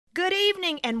Good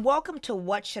evening and welcome to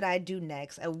What Should I Do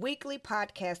Next, a weekly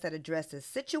podcast that addresses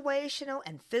situational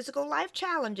and physical life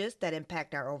challenges that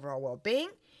impact our overall well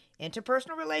being,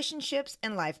 interpersonal relationships,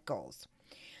 and life goals.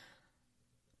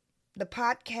 The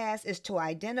podcast is to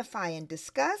identify and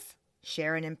discuss,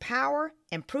 share and empower,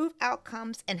 improve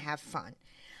outcomes, and have fun.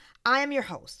 I am your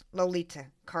host, Lolita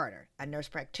Carter, a nurse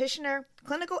practitioner,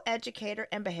 clinical educator,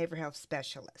 and behavioral health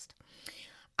specialist.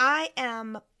 I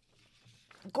am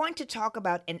going to talk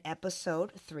about in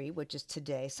episode 3, which is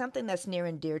today, something that's near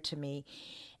and dear to me,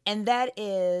 and that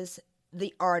is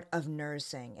the art of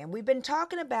nursing. And we've been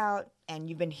talking about, and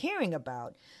you've been hearing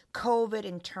about, COVID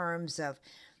in terms of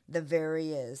the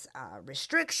various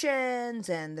restrictions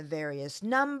and the various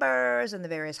numbers and the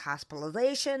various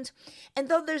hospitalizations. And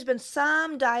though there's been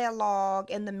some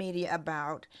dialogue in the media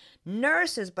about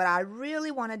nurses, but I really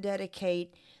want to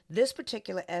dedicate this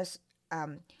particular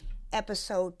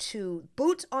episode to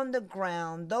boots on the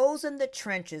ground, those in the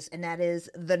trenches, and that is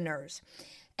the nurse.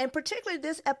 And particularly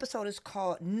this episode is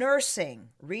called Nursing,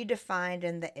 Redefined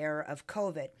in the Era of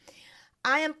COVID.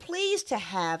 I am pleased to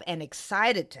have and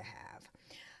excited to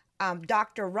have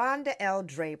Dr. Rhonda L.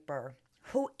 Draper,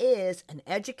 who is an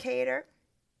educator.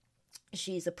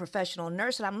 She's a professional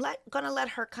nurse, and I'm going to let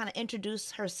her kind of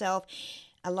introduce herself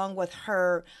along with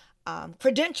her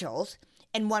credentials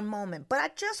in one moment. But I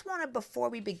just want to, before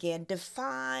we begin,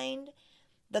 define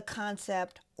the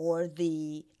concept or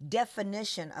the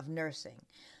definition of nursing.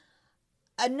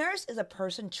 A nurse is a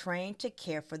person trained to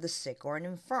care for the sick or an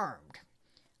infirmed.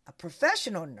 A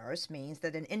professional nurse means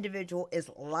that an individual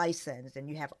is licensed, and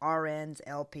you have RNs,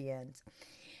 LPNs.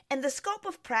 And the scope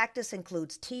of practice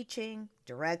includes teaching,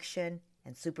 direction,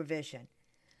 and supervision.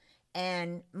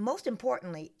 And most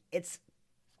importantly, it's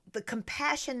the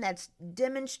compassion that's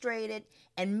demonstrated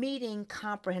and meeting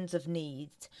comprehensive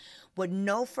needs. With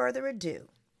no further ado,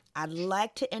 I'd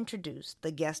like to introduce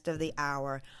the guest of the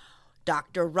hour,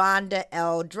 Dr. Rhonda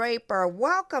L. Draper.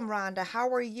 Welcome, Rhonda. How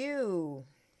are you?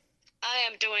 I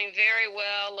am doing very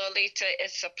well, Lolita.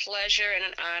 It's a pleasure and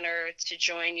an honor to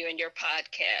join you in your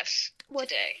podcast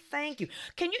today. Thank you.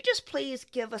 Can you just please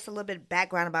give us a little bit of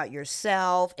background about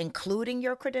yourself, including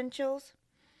your credentials?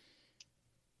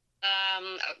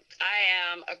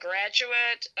 I am a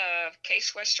graduate of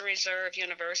Case Western Reserve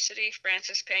University,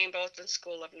 Francis Payne Bolton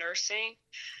School of Nursing.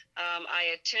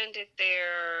 I attended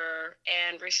there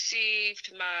and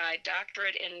received my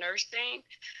doctorate in nursing.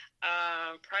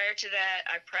 Prior to that,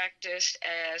 I practiced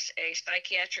as a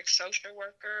psychiatric social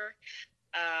worker.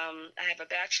 I have a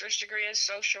bachelor's degree in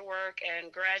social work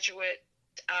and graduate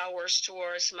hours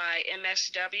towards my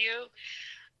MSW.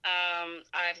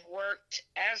 I've worked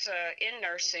in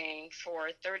nursing for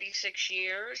 36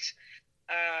 years,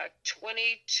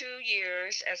 22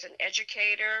 years as an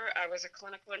educator. I was a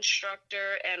clinical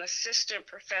instructor and assistant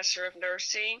professor of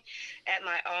nursing at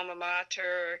my alma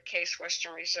mater, Case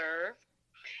Western Reserve.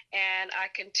 And I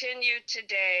continue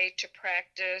today to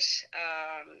practice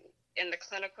in the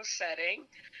clinical setting.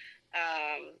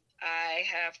 I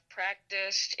have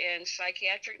practiced in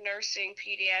psychiatric nursing,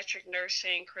 pediatric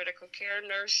nursing, critical care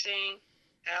nursing,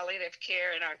 palliative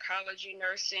care and oncology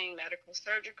nursing, medical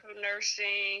surgical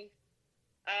nursing,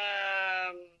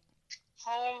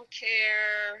 home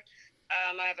care.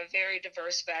 I have a very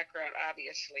diverse background,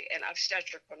 obviously, and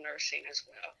obstetrical nursing as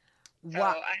well.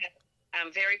 Wow. So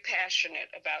I'm very passionate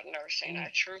about nursing.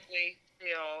 I truly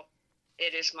feel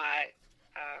it is my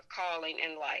calling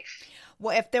in life.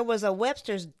 Well, if there was a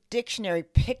Webster's Dictionary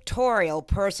pictorial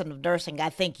person of nursing, I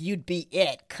think you'd be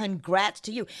it. Congrats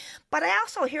to you. But I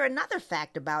also hear another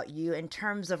fact about you in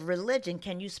terms of religion.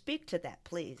 Can you speak to that,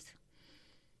 please?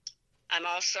 I'm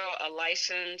also a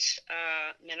licensed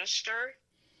minister,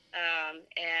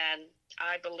 and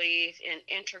I believe in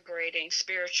integrating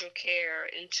spiritual care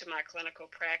into my clinical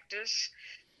practice.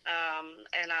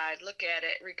 And I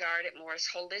regard it more as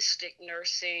holistic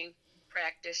nursing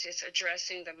practice. It's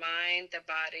addressing the mind, the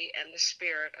body, and the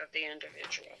spirit of the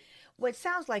individual. Well, it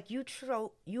sounds like you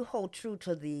hold true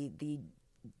to the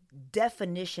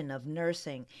definition of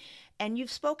nursing, and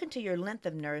you've spoken to your length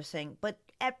of nursing, but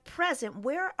at present,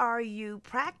 where are you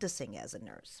practicing as a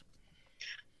nurse?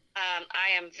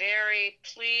 I am very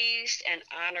pleased and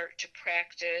honored to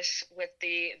practice with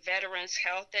the Veterans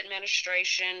Health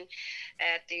Administration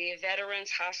at the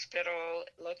Veterans Hospital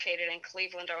located in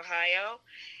Cleveland, Ohio.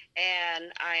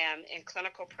 And I am in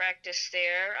clinical practice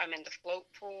there. I'm in the float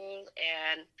pool,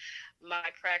 and my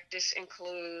practice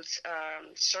includes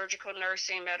surgical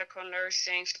nursing, medical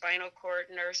nursing, spinal cord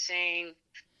nursing,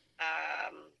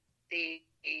 the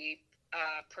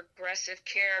progressive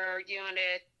care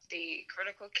unit, the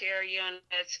critical care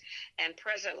units, and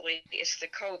presently it's the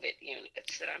COVID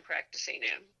units that I'm practicing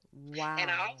in. Wow. And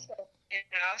I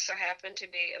also happen to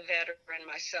be a veteran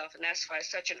myself, and that's why it's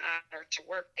such an honor to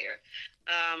work there.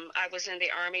 I was in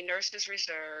the Army Nurses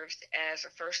Reserves as a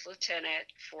first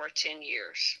lieutenant for 10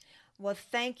 years. Well,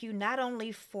 thank you not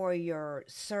only for your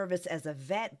service as a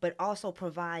vet, but also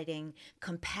providing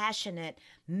compassionate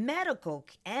medical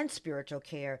and spiritual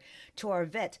care to our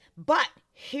vets. But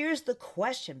here's the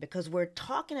question, because we're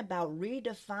talking about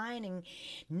redefining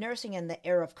nursing in the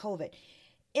era of COVID.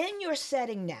 In your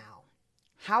setting now,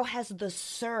 how has the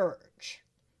surge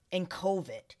in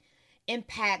COVID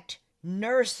impact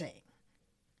nursing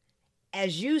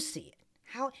as you see it?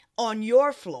 How on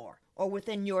your floor or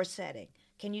within your setting?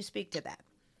 Can you speak to that?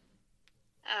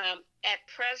 At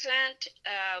present,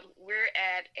 we're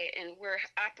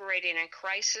operating in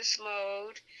crisis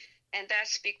mode, and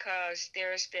that's because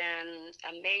there's been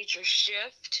a major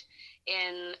shift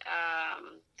in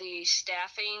the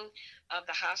staffing of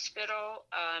the hospital.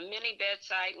 Many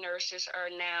bedside nurses are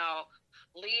now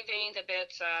leaving the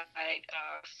bedside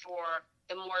for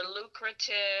the more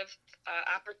lucrative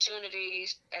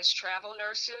opportunities as travel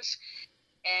nurses.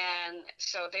 And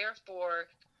so therefore,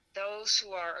 those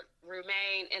who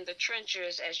remain in the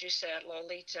trenches, as you said,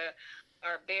 Lolita,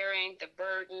 are bearing the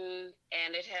burden,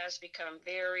 and it has become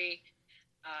very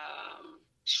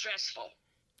stressful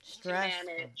to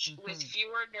manage with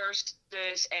fewer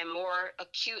nurses and more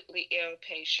acutely ill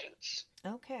patients.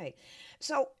 Okay.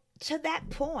 So to that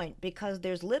point, because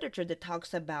there's literature that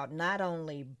talks about not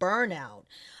only burnout,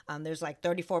 there's like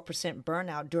 34%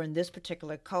 burnout during this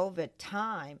particular COVID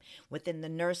time within the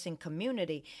nursing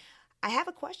community. I have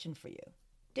a question for you.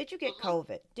 Did you get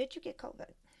COVID? Did you get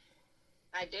COVID?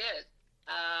 I did.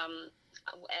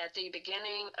 At the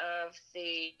beginning of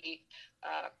the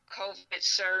COVID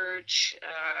surge,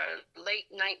 late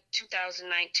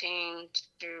 2019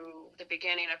 to the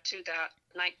beginning of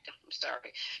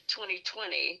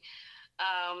 2020,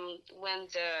 when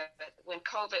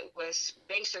COVID was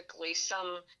basically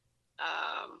some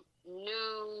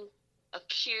new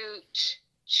acute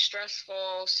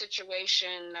stressful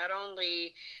situation, not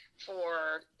only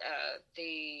for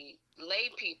the lay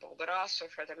people, but also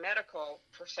for the medical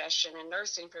profession and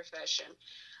nursing profession.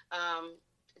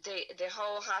 The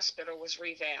whole hospital was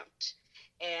revamped,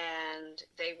 and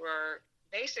they were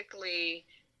basically,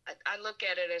 I look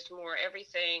at it as more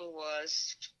everything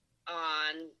was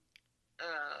on,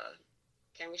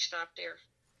 can we stop there?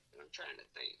 I'm trying to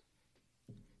think.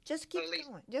 Just keep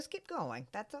going. Just keep going.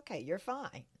 That's okay. You're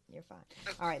fine. You're fine.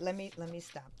 Okay. All right, let me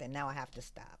stop then. Now I have to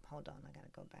stop. Hold on, I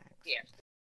gotta go back. Yeah.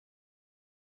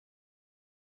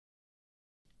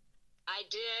 I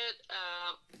did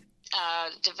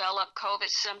develop COVID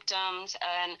symptoms,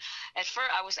 and at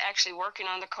first I was actually working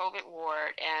on the COVID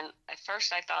ward, and at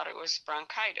first I thought it was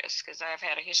bronchitis because I've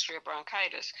had a history of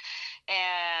bronchitis,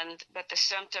 but the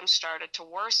symptoms started to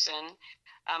worsen.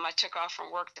 I took off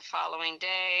from work the following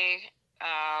day,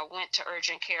 went to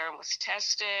urgent care and was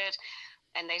tested.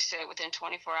 And they said within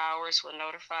 24 hours we'll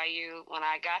notify you. When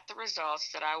I got the results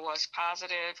that I was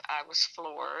positive, I was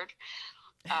floored.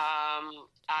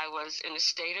 I was in a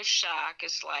state of shock.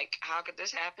 It's like, how could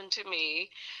this happen to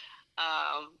me?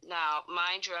 Now,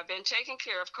 mind you, I've been taking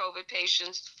care of COVID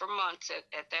patients for months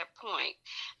at that point,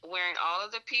 wearing all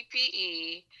of the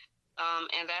PPE,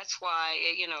 and that's why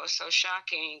it's so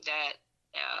shocking that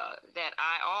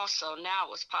I also now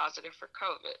was positive for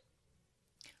COVID.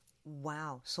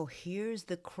 Wow. So here's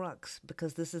the crux,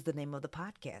 because this is the name of the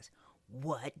podcast.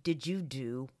 What did you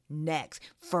do next?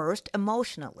 First,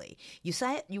 emotionally. You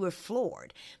said you were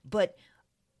floored, but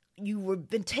you were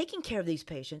been taking care of these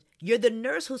patients. You're the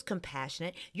nurse who's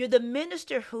compassionate. You're the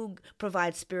minister who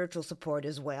provides spiritual support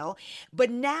as well. But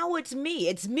now it's me.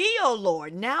 It's me, oh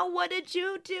Lord. Now what did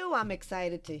you do? I'm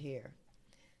excited to hear.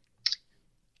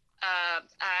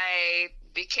 I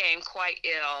became quite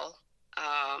ill.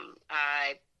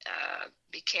 I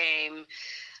became,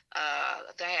 I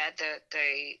had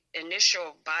the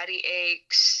initial body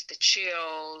aches, the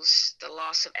chills, the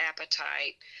loss of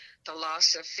appetite, the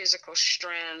loss of physical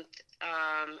strength,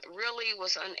 really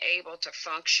was unable to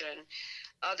function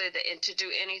and to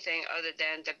do anything other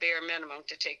than the bare minimum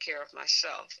to take care of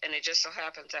myself. And it just so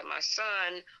happens that my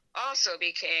son also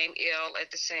became ill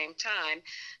at the same time.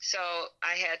 So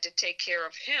I had to take care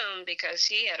of him because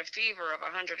he had a fever of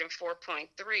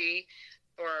 104.3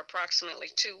 for approximately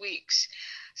 2 weeks.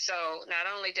 So not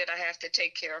only did I have to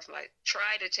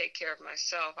try to take care of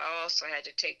myself, I also had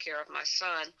to take care of my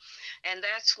son. And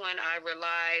that's when I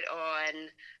relied on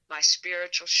my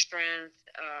spiritual strength,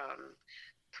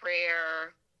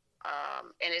 prayer,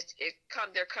 And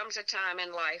there comes a time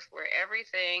in life where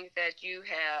everything that you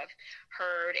have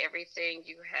heard, everything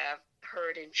you have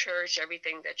heard in church,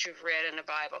 everything that you've read in the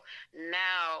Bible,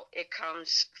 now it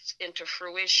comes into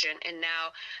fruition. And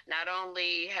now not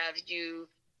only have you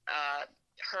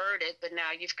heard it, but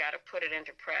now you've got to put it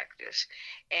into practice.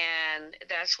 And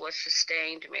that's what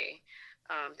sustained me.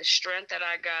 The strength that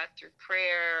I got through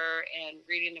prayer and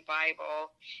reading the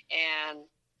Bible and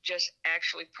just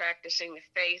actually practicing the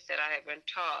faith that I had been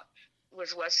taught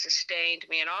was what sustained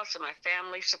me. And also my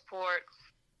family support,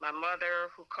 my mother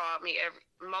who called me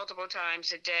multiple times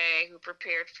a day, who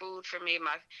prepared food for me,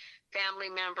 my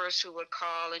family members who would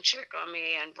call and check on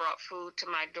me and brought food to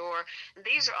my door. And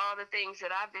these are all the things that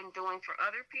I've been doing for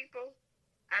other people.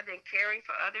 I've been caring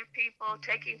for other people,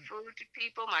 taking food to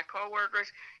people, my coworkers,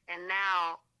 and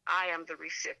now I am the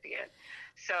recipient.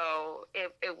 So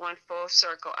it went full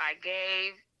circle. I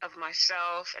gave of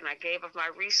myself and I gave of my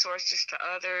resources to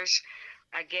others.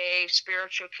 I gave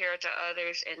spiritual care to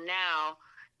others. And now,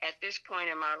 at this point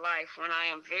in my life, when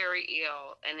I am very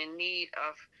ill and in need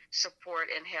of support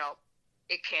and help,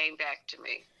 it came back to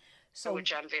me. So,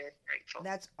 which I'm very grateful.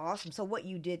 That's awesome. So what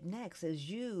you did next is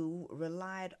you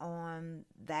relied on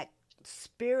that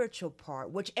spiritual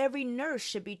part, which every nurse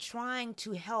should be trying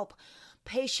to help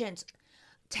patients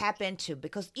tap into,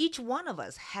 because each one of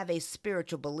us have a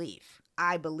spiritual belief.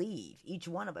 I believe each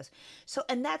one of us. So,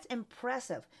 and that's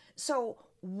impressive. So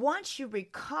once you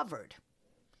recovered,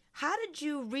 how did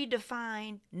you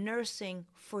redefine nursing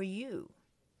for you?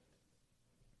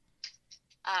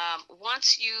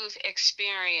 Once you've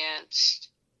experienced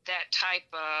that type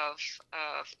of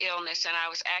illness, and I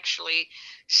was actually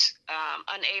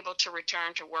unable to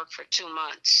return to work for 2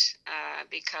 months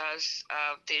because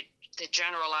of the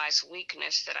generalized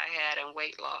weakness that I had and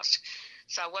weight loss.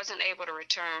 So I wasn't able to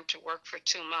return to work for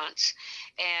 2 months.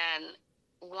 And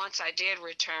once I did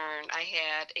return, I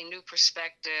had a new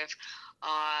perspective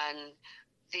on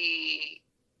the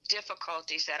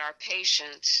difficulties that our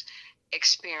patients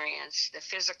experience, the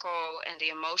physical and the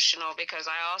emotional, because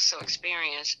I also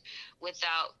experienced,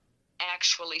 without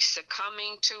actually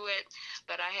succumbing to it,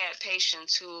 but I had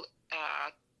patients who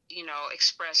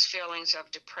express feelings of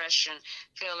depression,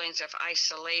 feelings of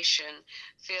isolation,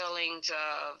 feelings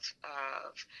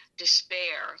of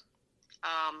despair.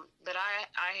 But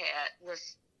I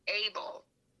was able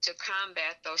to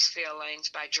combat those feelings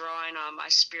by drawing on my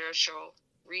spiritual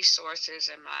resources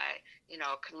and my,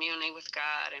 communing with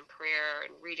God and prayer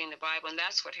and reading the Bible. And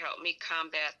that's what helped me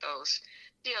combat those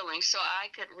feelings. So I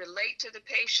could relate to the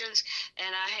patients,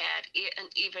 and I had an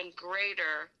even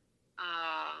greater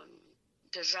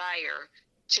desire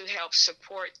to help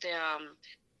support them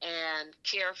and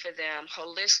care for them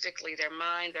holistically, their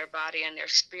mind, their body, and their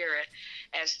spirit,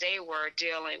 as they were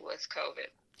dealing with COVID.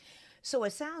 So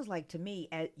it sounds like to me,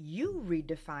 you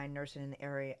redefine nursing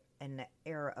in the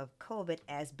era of COVID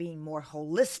as being more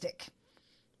holistic.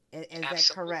 Is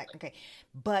that correct? Okay.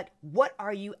 But what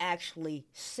are you actually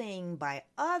seeing by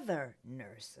other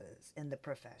nurses in the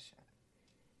profession?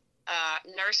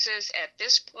 Nurses at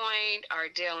this point are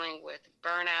dealing with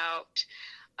burnout.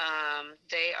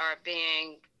 They are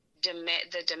being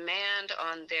the demand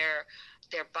on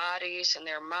their bodies and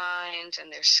their minds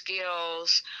and their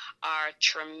skills are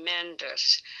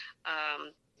tremendous.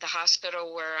 The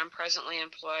hospital where I'm presently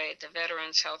employed, the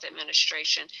Veterans Health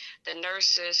Administration, the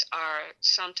nurses are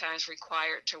sometimes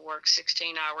required to work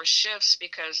 16-hour shifts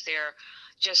because there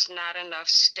just not enough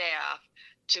staff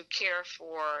to care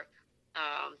for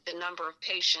the number of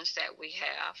patients that we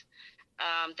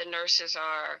have. The nurses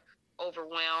are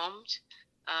overwhelmed.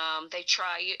 They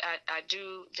try.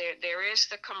 There is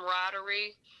the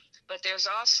camaraderie, but there's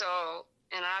also,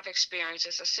 and I've experienced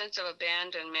this, a sense of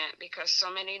abandonment because so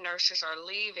many nurses are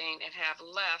leaving and have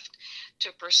left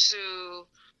to pursue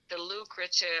the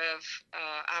lucrative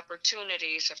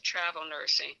opportunities of travel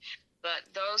nursing. But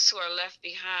those who are left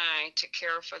behind to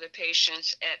care for the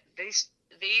patients at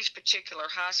these particular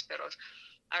hospitals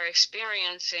are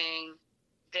experiencing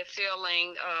the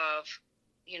feeling of,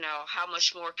 how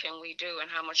much more can we do and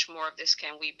how much more of this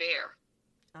can we bear?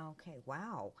 Okay,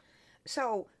 wow.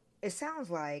 So it sounds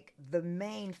like the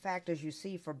main factors you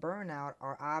see for burnout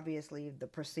are obviously the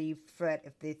perceived threat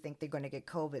if they think they're going to get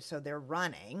COVID, so they're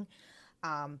running.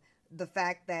 The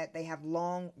fact that they have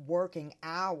long working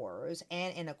hours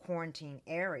and in a quarantine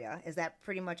area. Is that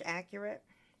pretty much accurate?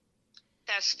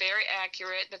 That's very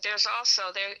accurate, but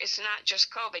it's not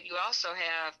just COVID. You also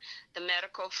have the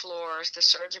medical floors, the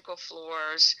surgical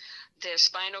floors, the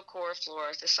spinal cord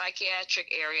floors, the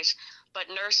psychiatric areas, but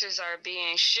nurses are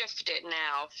being shifted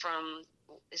now from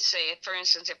say, for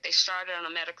instance, if they started on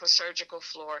a medical surgical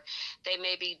floor, they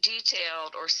may be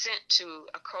detailed or sent to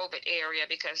a COVID area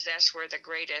because that's where the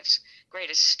greatest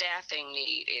staffing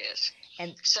need is.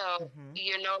 And so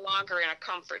you're no longer in a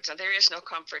comfort zone. There is no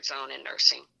comfort zone in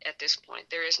nursing at this point.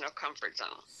 There is no comfort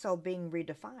zone. So being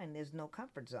redefined, there's no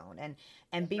comfort zone,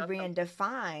 and be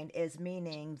redefined is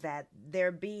meaning that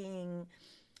they're being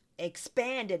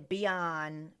expanded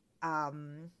beyond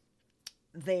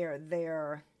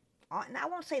their and I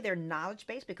won't say their knowledge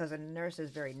base, because a nurse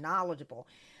is very knowledgeable,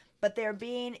 but they're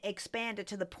being expanded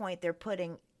to the point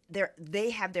they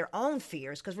have their own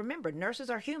fears, because remember, nurses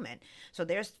are human, so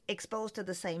they're exposed to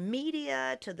the same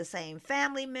media, to the same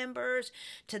family members,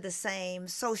 to the same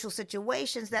social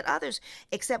situations that others,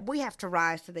 except we have to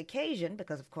rise to the occasion,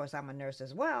 because of course I'm a nurse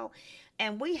as well,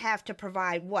 and we have to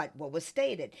provide what was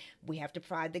stated. We have to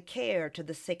provide the care to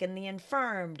the sick and the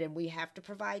infirmed, and we have to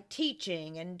provide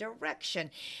teaching and direction.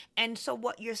 And so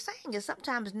what you're saying is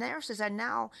sometimes nurses are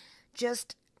not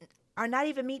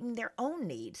even meeting their own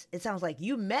needs. It sounds like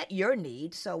you met your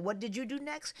needs. So what did you do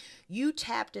next? You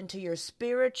tapped into your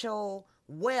spiritual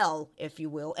well, if you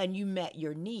will, and you met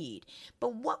your need.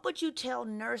 But what would you tell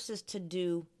nurses to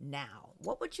do now?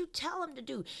 What would you tell them to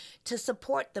do to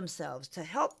support themselves, to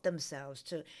help themselves,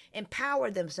 to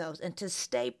empower themselves, and to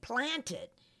stay planted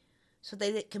so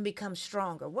they can become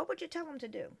stronger? What would you tell them to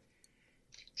do?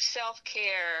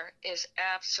 Self-care is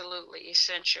absolutely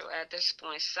essential at this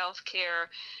point. Self-care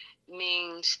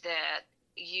means that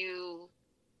you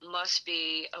must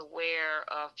be aware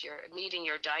of meeting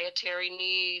your dietary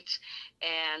needs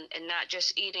and not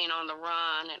just eating on the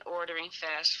run and ordering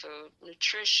fast food.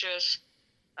 Nutritious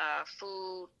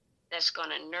food that's going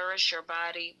to nourish your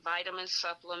body, vitamin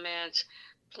supplements,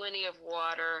 plenty of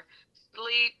water,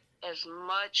 sleep as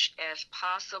much as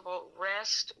possible,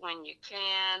 rest when you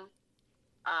can.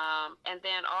 And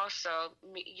then also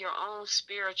your own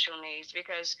spiritual needs,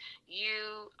 because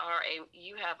you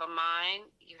have a mind,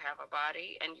 you have a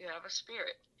body, and you have a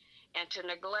spirit. And to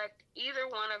neglect either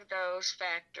one of those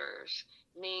factors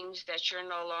means that you're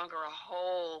no longer a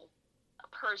whole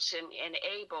person and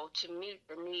able to meet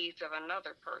the needs of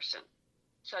another person.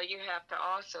 So you have to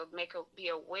also be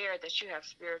aware that you have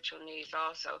spiritual needs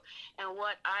also. And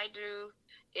what I do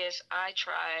is I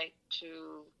try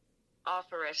to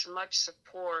offer as much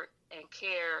support and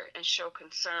care and show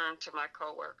concern to my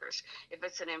coworkers. If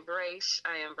it's an embrace,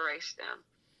 I embrace them.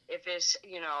 If it's,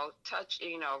 touch,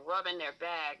 rubbing their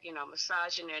back,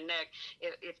 massaging their neck,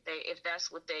 if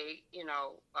that's what they,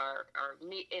 are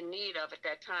in need of at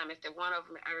that time. If one of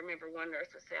them, I remember one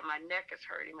nurse was saying, my neck is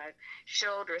hurting, my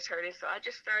shoulder is hurting. So I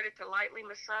just started to lightly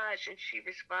massage, and she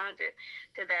responded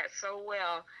to that so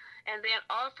well. And then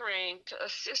offering to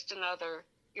assist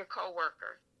your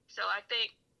coworker. So I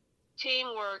think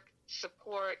teamwork,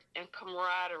 support, and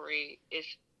camaraderie is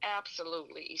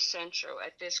absolutely essential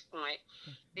at this point,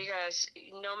 because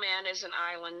no man is an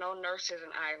island, no nurse is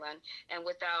an island, and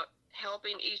without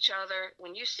helping each other,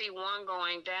 when you see one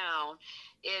going down,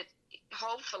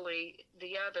 hopefully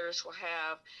the others will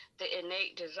have the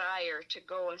innate desire to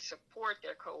go and support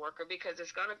their coworker, because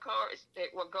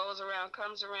what goes around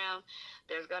comes around.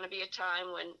 There's going to be a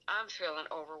time when I'm feeling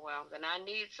overwhelmed and I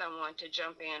need someone to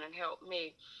jump in and help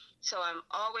me. So I'm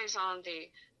always on the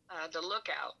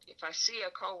lookout. If I see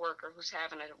a coworker who's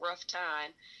having a rough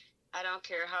time, I don't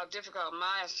care how difficult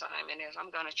my assignment is,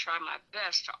 I'm going to try my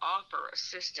best to offer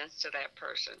assistance to that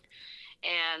person.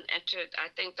 And I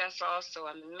think that's also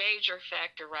a major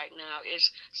factor right now,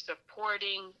 is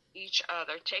supporting each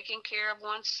other, taking care of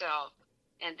oneself,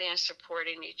 and then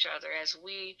supporting each other as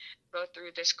we go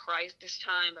through this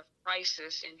time of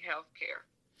crisis in healthcare.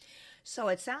 So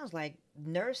it sounds like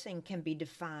nursing can be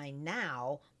defined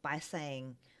now by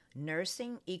saying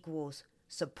nursing equals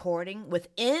supporting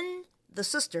within the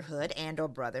sisterhood and or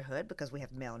brotherhood, because we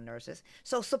have male nurses.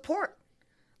 So support.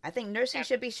 I think nursing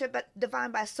should be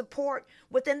defined by support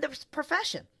within the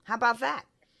profession. How about that?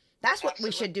 That's what we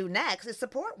should do next, is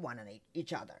support one and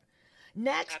each other.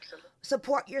 Next,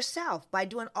 support yourself by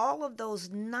doing all of those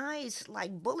nice,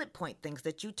 bullet point things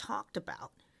that you talked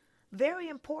about. Very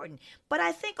important. But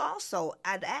I think also,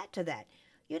 I'd add to that,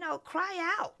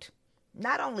 cry out,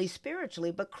 not only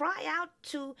spiritually, but cry out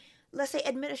to, let's say,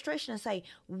 administration, and say,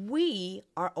 we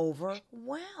are overwhelmed.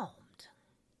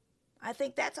 I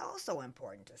think that's also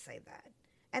important to say that.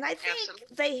 And I think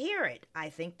they hear it. I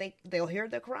think they'll hear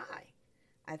the cry.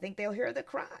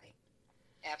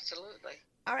 Absolutely.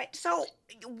 All right. So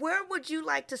where would you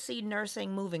like to see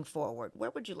nursing moving forward? Where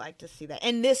would you like to see that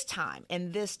in this time?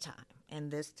 In this time?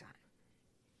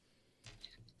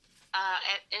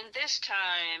 In this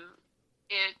time,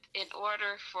 in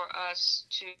order for us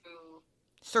to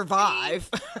survive.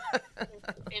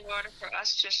 In order for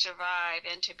us to survive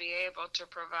and to be able to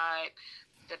provide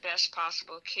the best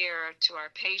possible care to our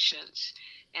patients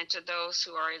and to those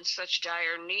who are in such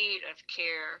dire need of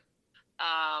care,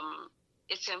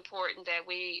 it's important that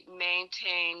we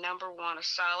maintain, number one, a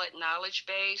solid knowledge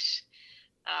base,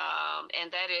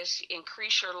 and that is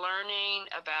increase your learning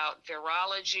about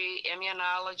virology,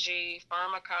 immunology,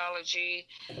 pharmacology.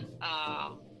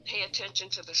 Pay attention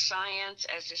to the science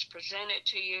as it's presented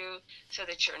to you so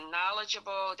that you're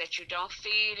knowledgeable, that you don't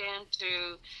feed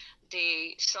into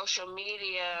the social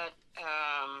media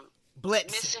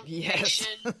Blitz. misinformation,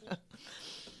 Yes.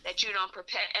 that you don't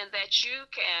prepare, and that you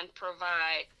can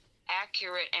provide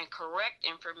accurate and correct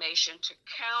information to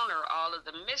counter all of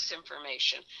the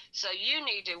misinformation. So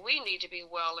we need to be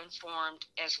well informed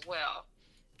as well.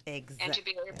 Exactly. And to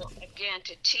be able, again,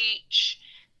 to teach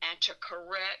and to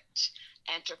correct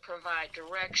and to provide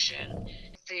direction.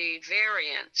 The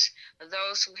variants,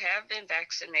 those who have been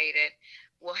vaccinated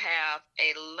will have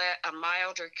a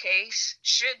milder case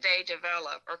should they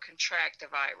develop or contract the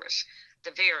virus, the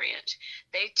variant.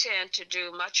 They tend to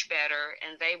do much better,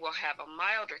 and they will have a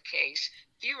milder case,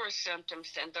 fewer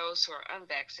symptoms than those who are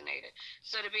unvaccinated.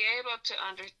 So to be able to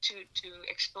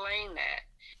explain that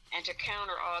and to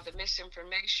counter all the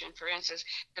misinformation, for instance,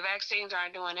 the vaccines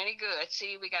aren't doing any good.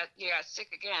 See, you got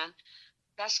sick again.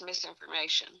 That's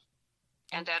misinformation,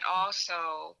 and that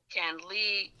also can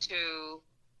lead to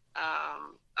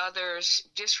others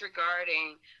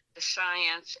disregarding the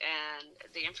science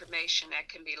and the information that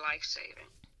can be life-saving.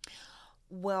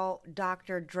 Well,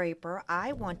 Dr. Draper,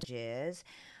 I want to is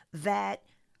that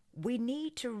we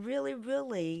need to really,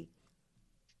 really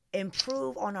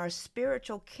improve on our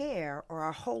spiritual care or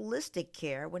our holistic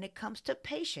care when it comes to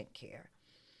patient care.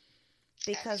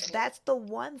 Because Absolutely. that's the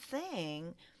one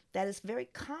thing that is very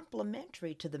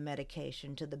complementary to the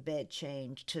medication, to the bed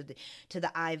change, to the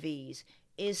IVs,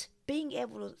 is being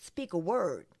able to speak a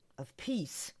word of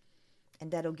peace,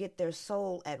 and that'll get their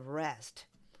soul at rest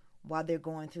while they're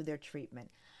going through their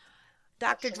treatment.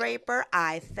 Dr. Draper,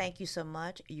 I thank you so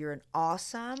much. You're an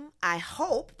awesome. I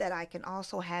hope that I can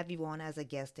also have you on as a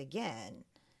guest again.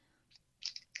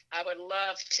 I would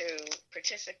love to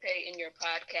participate in your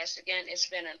podcast again. It's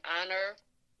been an honor,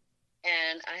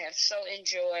 and I have so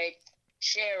enjoyed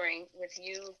sharing with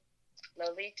you,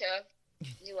 Lolita.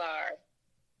 You are.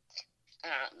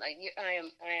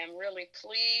 I am really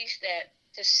pleased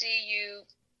to see you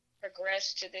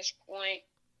progress to this point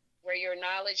where your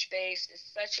knowledge base is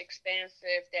such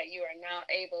expansive that you are now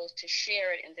able to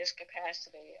share it in this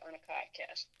capacity on a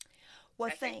podcast.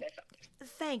 Well,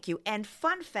 thank you. And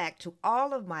fun fact to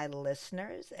all of my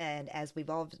listeners, and as we've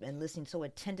all been listening so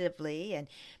attentively and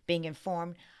being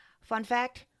informed, fun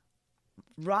fact,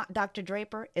 Dr.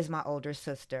 Draper is my older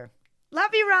sister.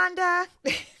 Love you, Rhonda.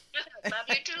 Love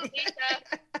you too, Lisa.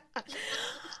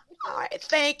 All right,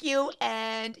 thank you,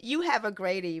 and you have a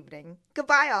great evening.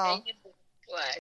 Goodbye, all.